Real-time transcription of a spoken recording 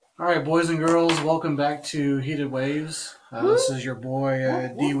All right, boys and girls, welcome back to Heated Waves. This is your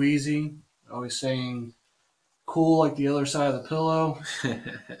boy D Weezy, always saying "cool" like the other side of the pillow.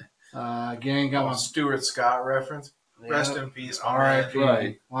 Again, got my Stuart Scott reference. yeah, Rest in peace, my R.I.P. man.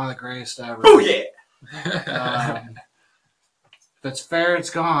 Right. One of the greatest ever. Oh yeah. If it's fair,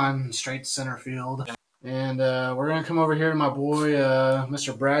 it's gone straight to center field. And we're gonna come over here to my boy,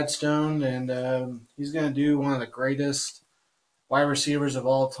 Mr. Brad Stone, and he's gonna do one of the greatest wide receivers of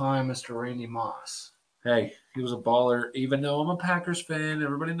all time, Mr. Randy Moss. Hey, he was a baller. Even though I'm a Packers fan,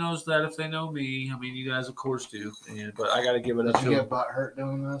 everybody knows that if they know me. I mean, you guys, of course, do. But I got to give it up Did to you him get butt hurt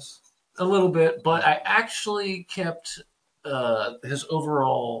doing this? a little bit. But I actually kept his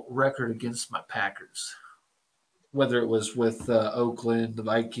overall record against my Packers, whether it was with Oakland, the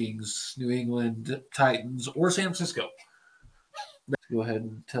Vikings, New England, Titans, or San Francisco. Let's go ahead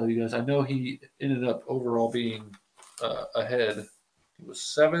and tell you guys. I know he ended up overall being ahead. He was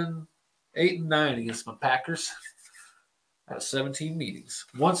 7, 8, and 9 against my Packers out of 17 meetings.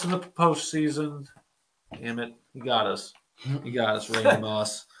 Once in the postseason, damn it, he got us. He got us, Randy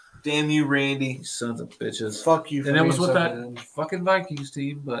Moss. Damn you, Randy. You sons of bitches. Fuck you. For And it was being with so that good. fucking Vikings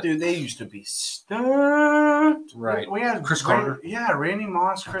team, but Dude, they used to be stuffed. right. We had Chris Carter. Yeah, Randy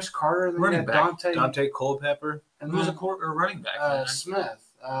Moss, Chris Carter, then Running we had back. Dante Culpepper. and Who was a then running back? Man? Smith.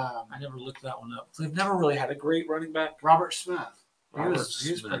 I never looked that one up. They've never really had a great running back. Robert Smith. He Robert was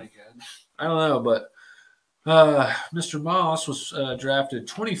Smith. pretty good. I don't know, but Mr. Moss was drafted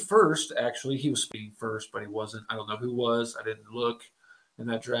 21st, actually. He was speeding first, but he wasn't. I don't know who was. I didn't look in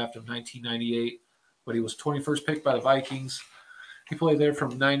that draft of 1998, but he was 21st picked by the Vikings. He played there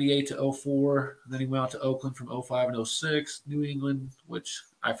from 98 to 04. Then he went out to Oakland from 05 and 06. New England, which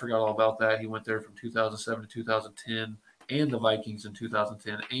I forgot all about that. He went there from 2007 to 2010, and the Vikings in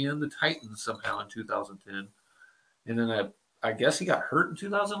 2010, and the Titans somehow in 2010. And then I guess he got hurt in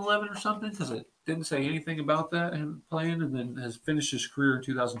 2011 or something because it didn't say anything about that, him playing, and then has finished his career in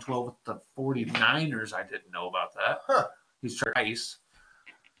 2012 with the 49ers. I didn't know about that. Huh. He's twice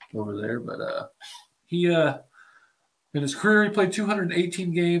over there, but he in his career he played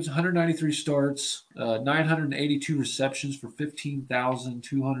 218 games, 193 starts, 982 receptions for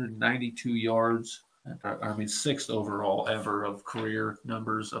 15,292 yards. I mean, sixth overall ever of career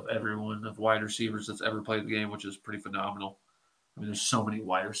numbers of everyone of wide receivers that's ever played the game, which is pretty phenomenal. I mean, there's so many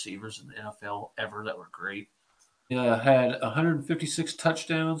wide receivers in the NFL ever that were great. Had 156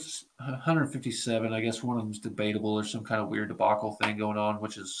 touchdowns, 157. I guess one of them's debatable. There's some kind of weird debacle thing going on,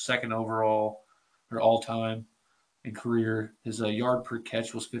 which is second overall or all time in career. His yard per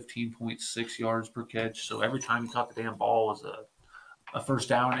catch was 15.6 yards per catch. So every time he caught the damn ball was a first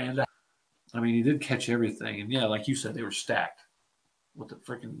down. And I mean, he did catch everything. And yeah, like you said, they were stacked with the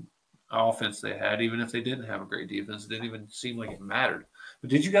freaking offense they had, even if they didn't have a great defense. It didn't even seem like it mattered. But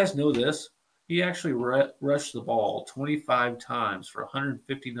did you guys know this? He actually rushed the ball 25 times for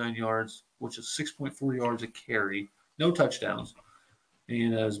 159 yards, which is 6.4 yards a carry. No touchdowns.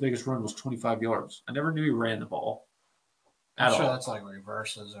 And his biggest run was 25 yards. I never knew he ran the ball. I'm sure that's like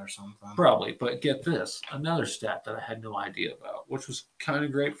reverses or something. Probably, but get this, another stat that I had no idea about, which was kind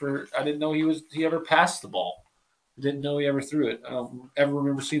of great for. I didn't know he ever passed the ball. I didn't know he ever threw it. I don't ever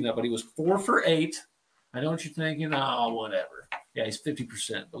remember seeing that, but he was 4 for 8. I know what you're thinking. Oh, whatever. Yeah, he's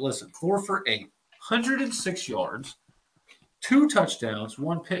 50%. But listen, 4 for 8, 106 yards, 2 touchdowns,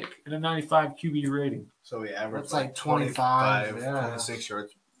 1 pick, and a 95 QB rating. So he averaged That's like 25, 26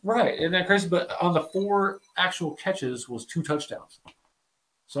 yards. Right, isn't that crazy? But on the 4 actual catches was 2 touchdowns.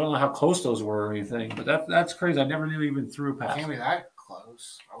 So I don't know how close those were or anything, but that's crazy. I never knew he even threw a pass. Can't be that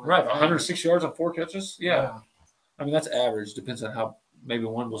close. Right, 106 yards on 4 catches? Yeah. I mean, that's average. Depends on how maybe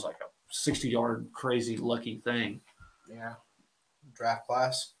one was like a 60-yard crazy lucky thing. Yeah. Draft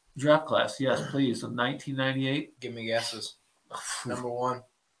class. Draft class, yes, please. In 1998. Give me guesses. Number 1.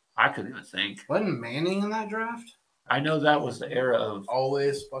 I couldn't even think. Wasn't Manning in that draft? I know that was the era of.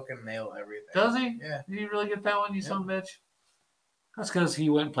 Always fucking nail everything. Does he? Yeah. Did you really get that one, you son of a bitch? That's because he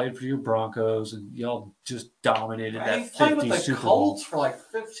went and played for your Broncos, and y'all just dominated that 50 Super Bowl. He played with the Colts for like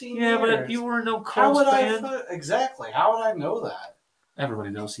 15 years. Yeah, but you were no Colts fan. Exactly. How would I know that? Everybody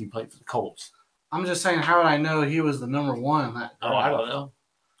knows he played for the Colts. I'm just saying, how would I know he was the number 1 in that? Oh, I don't know.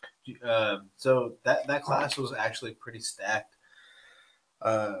 So that class was actually pretty stacked.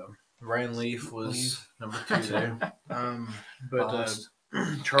 Ryan Leaf was number 2 there. But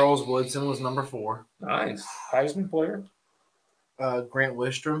Charles Woodson was number 4. Nice. Heisman player. Grant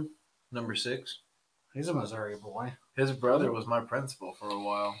Wistrom, number 6. He's a Missouri boy. His brother was my principal for a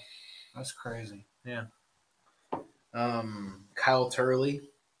while. That's crazy. Yeah. Kyle Turley.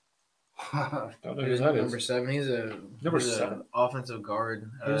 Don't know who that Number is. 7. He's a he's seven? a offensive guard.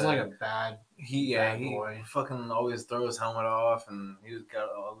 He was like a bad he boy. fucking always throw his helmet off, and he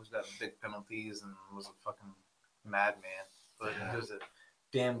always got big penalties, and was a fucking madman. But he was a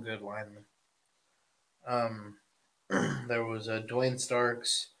damn good lineman. There was Dwayne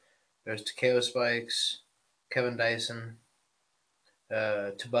Starks. There's Takeo Spikes, Kevin Dyson,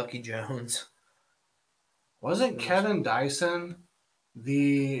 Tabucky Jones. Wasn't Kevin Dyson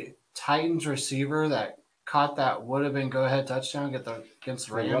the Titans receiver that caught that would have been go ahead touchdown against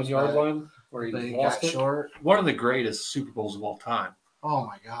the Rams? 1 yard line where But he he lost got it. short. One of the greatest Super Bowls of all time. Oh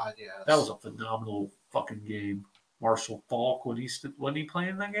my God, yes. That was a phenomenal fucking game. Marshall Faulk, wasn't he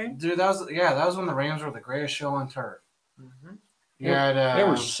playing in that game? Dude, that was when the Rams were the greatest show on turf. Mm-hmm. Yeah, They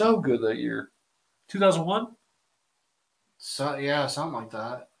were so good that year. 2001? Something like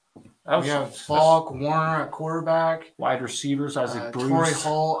that. That was We have Falk, Warner at quarterback, wide receivers, Isaac Torrey Bruce.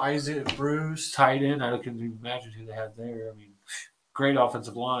 Hull, Isaac Bruce. Tight end. I couldn't even imagine who they had there. I mean, great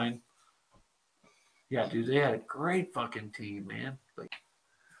offensive line. Yeah, dude, they had a great fucking team, man. Like,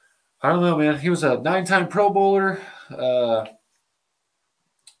 I don't know, man. He was a 9-time Pro Bowler.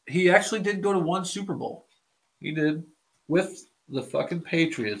 He actually did go to 1 Super Bowl. He did with the fucking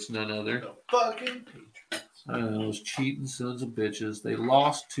Patriots, none other. The fucking Patriots. I don't know, those cheating sons of bitches. They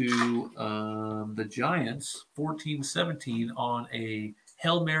lost to the Giants 14-17 on a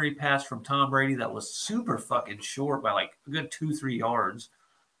Hail Mary pass from Tom Brady that was super fucking short by like a good 2-3 yards.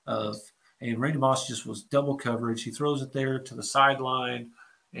 And Randy Moss just was double coverage. He throws it there to the sideline,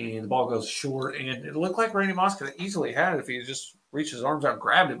 and the ball goes short. And it looked like Randy Moss could have easily had it if he just reached his arms out and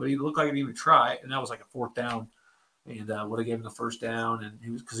grabbed it, but he looked like he didn't even try. And that was like a 4th down, and would have given him the 1st down. And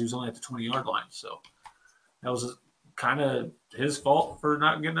because he was only at the 20-yard line, so that was kind of his fault for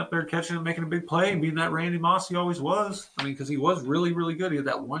not getting up there, catching and making a big play and being that Randy Moss he always was. I mean, because he was really, really good. He had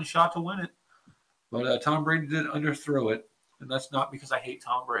that one shot to win it. But Tom Brady did underthrow it, and that's not because I hate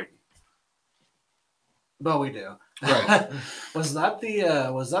Tom Brady. But we do. Right. Was that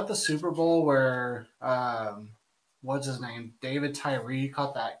the Super Bowl where what's his name? David Tyree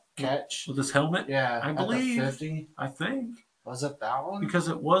caught that catch? With his helmet? Yeah, I at believe. the 50. I think. Was it that one? Because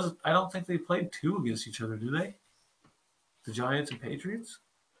it was, I don't think they played 2 against each other, do they? The Giants and Patriots?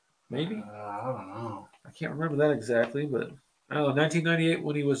 Maybe? I don't know. I can't remember that exactly, but I don't know. 1998,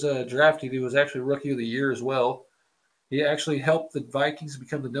 when he was drafted, he was actually Rookie of the Year as well. He actually helped the Vikings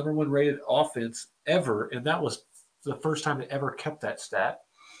become the number 1 rated offense ever, and that was the first time they ever kept that stat.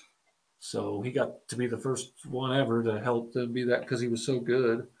 So he got to be the first one ever to help them be that because he was so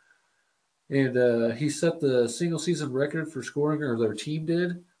good. And he set the single-season record for scoring, or their team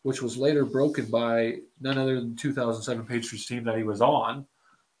did, which was later broken by none other than the 2007 Patriots team that he was on,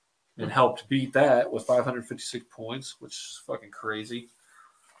 and helped beat that with 556 points, which is fucking crazy.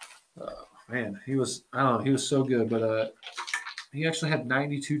 Man, he was so good. But he actually had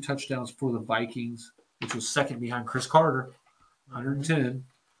 92 touchdowns for the Vikings, which was second behind Chris Carter, 110.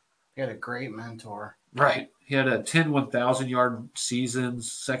 He had a great mentor. Right. He had a 10 1,000-yard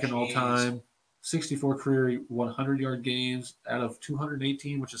seasons, second all-time, 64 career 100-yard games out of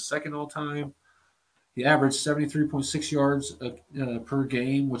 218, which is second all-time. He averaged 73.6 yards per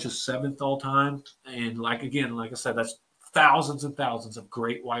game, which is 7th all-time. And like I said, that's thousands and thousands of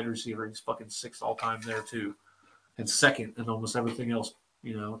great wide receivers. He's fucking 6th all-time there too. And second in almost everything else,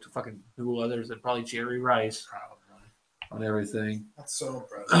 to fucking who others than probably Jerry Rice. Probably. On everything. That's so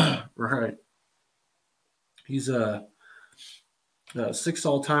impressive. Right. He's 6th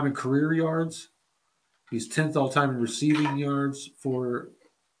all-time in career yards. He's 10th all-time in receiving yards for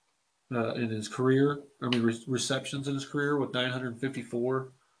in his career. Receptions in his career with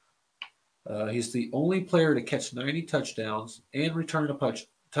 954. He's the only player to catch 90 touchdowns and return a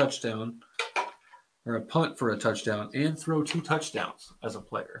touchdown or a punt for a touchdown and throw 2 touchdowns as a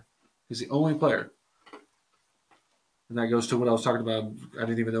player. He's the only player. And that goes to what I was talking about. I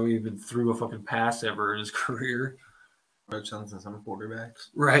didn't even know he even threw a fucking pass ever in his career. Touchdowns and some quarterbacks.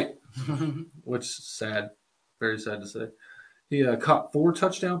 Right. Which is sad. Very sad to say. He caught 4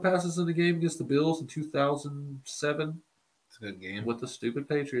 touchdown passes in the game against the Bills in 2007. It's a good game. With the stupid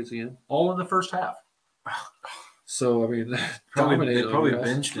Patriots again. All in the first half. So, I mean, probably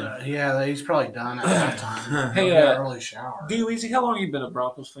benched him. Yeah, he's probably done at that time. Hey, early shower. D-Weezy, how long have you been a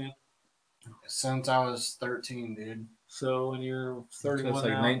Broncos fan? Since I was 13, dude. So, when you're 31 It's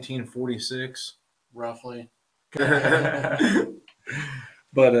like now? 1946. Roughly.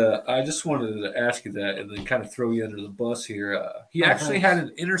 But I just wanted to ask you that and then kind of throw you under the bus here. He actually had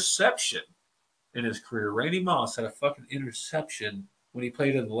an interception in his career. Randy Moss had a fucking interception when he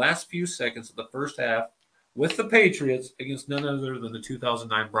played in the last few seconds of the first half with the Patriots against none other than the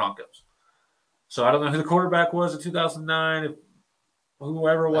 2009 Broncos. So I don't know who the quarterback was in 2009. If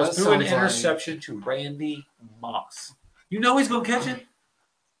whoever it was That threw an sounds like- interception to Randy Moss. You know he's going to catch it.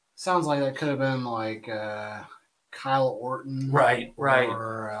 Sounds like that could have been like Kyle Orton. Right.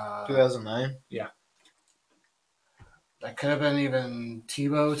 Or 2009. that could have been even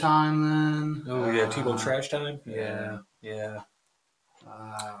Tebow time then. Oh yeah, Tebow trash time. Yeah.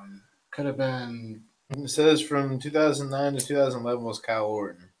 Could have been. It says from 2009 to 2011 was Kyle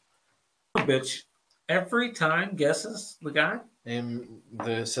Orton. Bitch, every time guesses the guy. And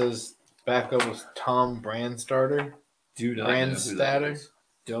it says backup was Tom Brandstarter. Do not know who that Brandstatter. is.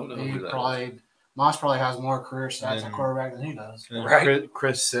 Don't know He who that is. probably Moss probably has more career stats at And- quarterback than he does. And Right.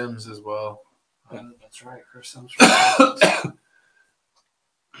 Chris Sims as well. That's right, Chris Sims.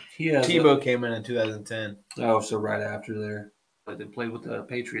 He has Tebow came in 2010. so right after there. But they played with the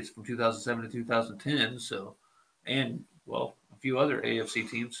Patriots from 2007 to 2010. So, and well, a few other AFC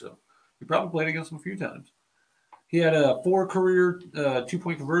teams. So he probably played against them a few times. He had 4 career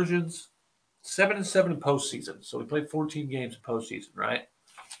 2-point conversions, 7 and 7 in postseason. So he played 14 games in postseason, right?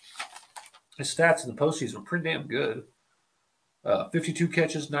 His stats in the postseason were pretty damn good. 52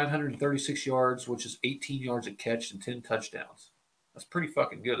 catches, 936 yards, which is 18 yards a catch and 10 touchdowns. That's pretty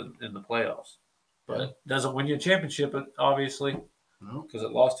fucking good in the playoffs. But doesn't win you a championship, obviously, Nope. because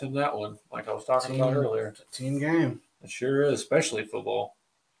it lost him that one, like I was talking about earlier. It's a team game. It sure is, especially football.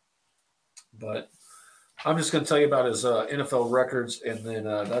 But I'm just going to tell you about his NFL records, and then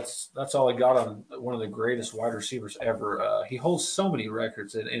that's all I got on one of the greatest wide receivers ever. He holds so many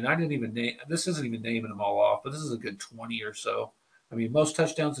records, and I didn't even name. This isn't even naming them all off, but this is a good 20 or so. I mean, most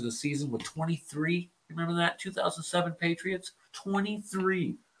touchdowns in a season with 23. Remember that 2007 Patriots?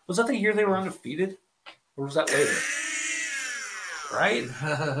 23. Was that the year they were undefeated, or was that later? Right.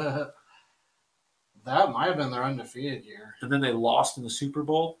 That might have been their undefeated year. And then they lost in the Super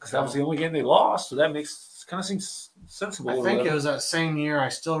Bowl because that was the only game they lost. So that kind of seems sensible. I or think it whatever. was that same year. I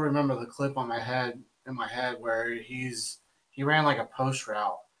still remember the clip in my head where he ran like a post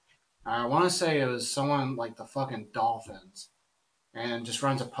route. I want to say it was someone like the fucking Dolphins, and just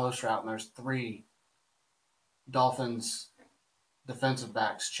runs a post route, and there's 3 Dolphins defensive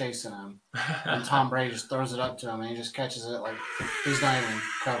backs chasing him, and Tom Brady just throws it up to him, and he just catches it like he's not even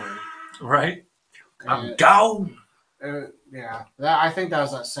covered. Right. I'm And gone. yeah, I think that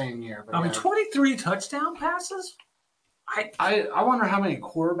was that same year. But I mean, yeah. 23 touchdown passes? I wonder how many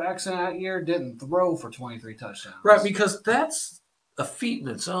quarterbacks in that year didn't throw for 23 touchdowns. Right, because that's a feat in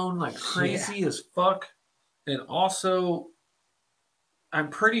its own, like crazy as fuck. And also, I'm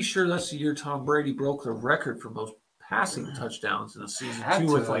pretty sure that's the year Tom Brady broke the record for most passing touchdowns in a season, Had too,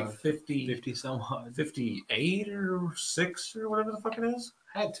 to with like have. 50 some odd. 58 or 6 or whatever the fuck it is.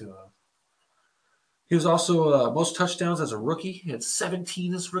 Had to have. He was also most touchdowns as a rookie. He had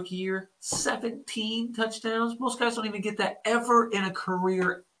 17 his rookie year. 17 touchdowns. Most guys don't even get that ever in a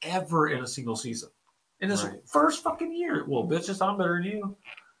career, ever in a single season. In his Right. first fucking year. Well, bitches, I'm better than you.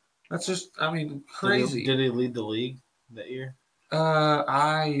 That's just, I mean, crazy. Did he lead the league that year?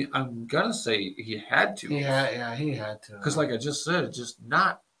 I'm gonna say he had to. He had to. Because, like I just said, just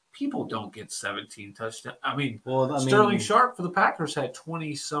not people don't get 17 touchdowns. I mean, Well, Sterling Sharp for the Packers had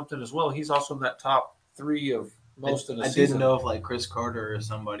 20 something as well. He's also in that top 3 of most of the I season. didn't know if like Chris Carter or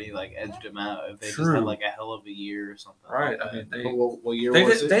somebody like edged him out if they just True. had like a hell of a year or something. Right, Like I mean, that. they- But what year They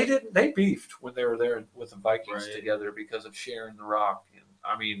was did, it? they did. They beefed when they were there with the Vikings Right. together because of sharing the rock. And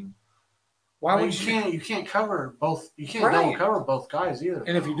I mean, why Well, would you can't cover both. You can't Right. double cover both guys either.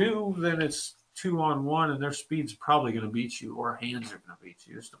 And if you do, then it's 2-on-1, and their speed's probably going to beat you, or hands are going to beat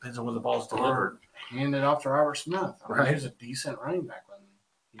you. It just depends on when the ball's delivered. hand it off to Robert Smith. I mean, Right. He was a decent running back when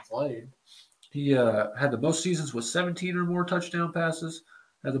he played. He had the most seasons with 17 or more touchdown passes.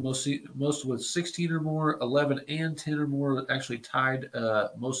 Had the most with 16 or more, 11 and 10 or more. Actually tied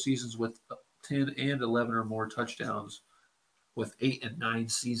most seasons with 10 and 11 or more touchdowns, with 8 and 9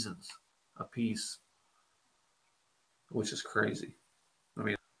 seasons apiece, which is crazy. I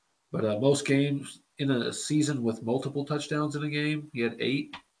mean, but most games in a season with multiple touchdowns in a game, he had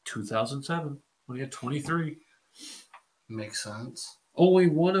 8. 2007 when he had 23. Makes sense. Only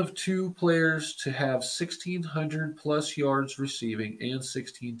one of 2 players to have 1,600 plus yards receiving and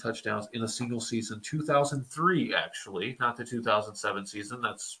 16 touchdowns in a single season. 2003, actually, not the 2007 season.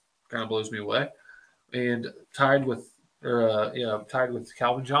 That's kind of blows me away. And tied with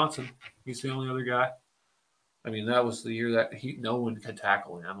Calvin Johnson. He's the only other guy. I mean, that was the year that no one could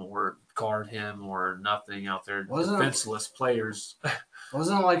tackle him or guard him or nothing out there. Wasn't it- Defenseless players.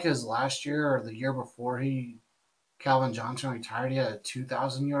 Wasn't it like his last year or the year before Calvin Johnson retired? He had a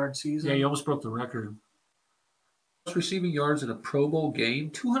 2,000-yard season. Yeah, he almost broke the record. Most receiving yards in a Pro Bowl game,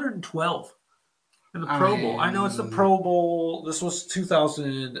 212. In the I Pro Bowl. I know it's the mean- Pro Bowl. This was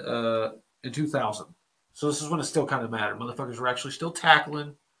 2000, in 2000. So this is when it still kind of mattered. Motherfuckers were actually still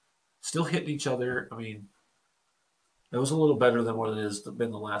tackling, still hitting each other. I mean, it was a little better than what it has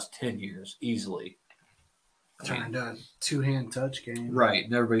been the last 10 years, easily. I mean, Turned a 2-hand touch game. right.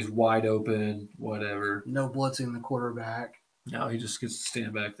 And everybody's wide open, whatever. No blitzing the quarterback. Now he just gets to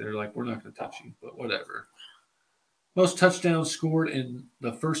stand back there like, we're not going to touch you, but whatever. Most touchdowns scored in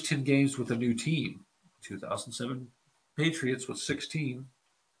the first 10 games with a new team. 2007 Patriots with 16.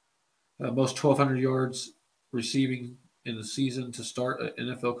 Most 1,200 yards receiving in the season to start an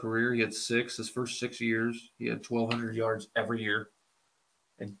NFL career. He had 6. His first 6 years, he had 1,200 yards every year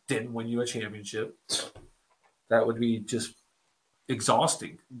and didn't win you a championship. That would be just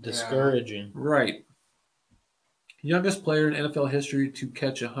exhausting. Discouraging. Right. Youngest player in NFL history to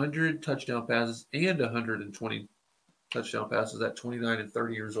catch 100 touchdown passes and 120 touchdown passes at 29 and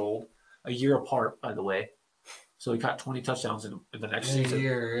 30 years old. A year apart, by the way. So he caught 20 touchdowns in the next In a season.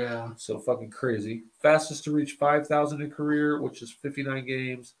 year, yeah. So fucking crazy. Fastest to reach 5,000 in career, which is 59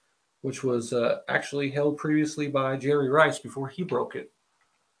 games, which was actually held previously by Jerry Rice before he broke it.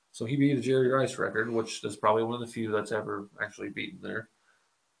 So he beat a Jerry Rice record, which is probably one of the few that's ever actually beaten there.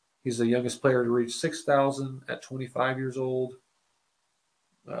 He's the youngest player to reach 6,000 at 25 years old.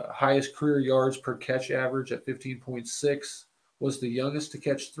 Highest career yards per catch average at 15.6. Was the youngest to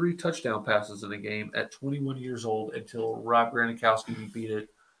catch 3 touchdown passes in a game at 21 years old until Rob Gronkowski beat it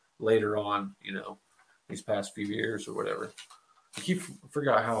later on, these past few years or whatever. I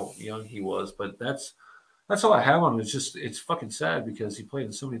forgot how young he was, but that's all I have on him. It's fucking sad because he played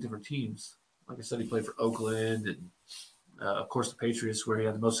in so many different teams. Like I said, he played for Oakland and of course the Patriots, where he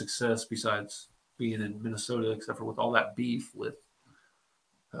had the most success besides being in Minnesota, except for with all that beef with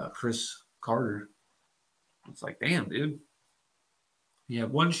Chris Carter. It's like, damn, dude. You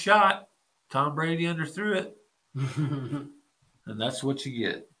had one shot. Tom Brady underthrew it. And that's what you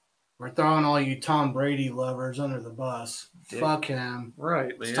get. We're throwing all you Tom Brady lovers under the bus. Dick. Fuck him.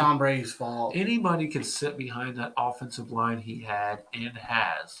 Right, man. It's Tom Brady's fault. Anybody can sit behind that offensive line he had and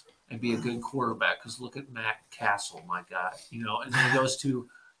has and be a good quarterback. Because look at Matt Castle, my guy. And then he goes to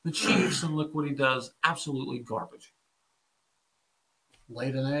the Chiefs and look what he does. Absolutely garbage.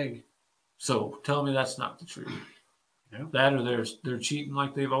 Laid an egg. So tell me that's not the truth. Yeah. That or they're cheating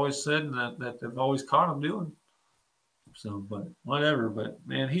like they've always said and that they've always caught them doing. So, but whatever. But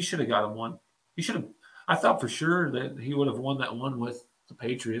man, he should have got him one. He should have. I thought for sure that he would have won that one with the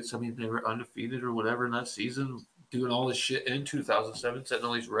Patriots. I mean, they were undefeated or whatever in that season, doing all this shit in 2007, setting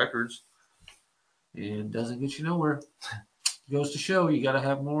all these records, and doesn't get you nowhere. Goes to show you got to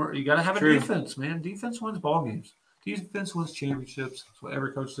have more. You got to have True. a defense, man. Defense wins ball games. Defense wins championships. That's what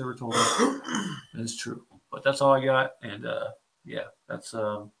every coach has ever told us. And it's true. But that's all I got. And yeah, that's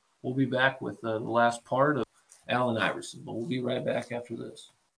we'll be back with the last part of Allen Iverson. But we'll be right back after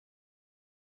this.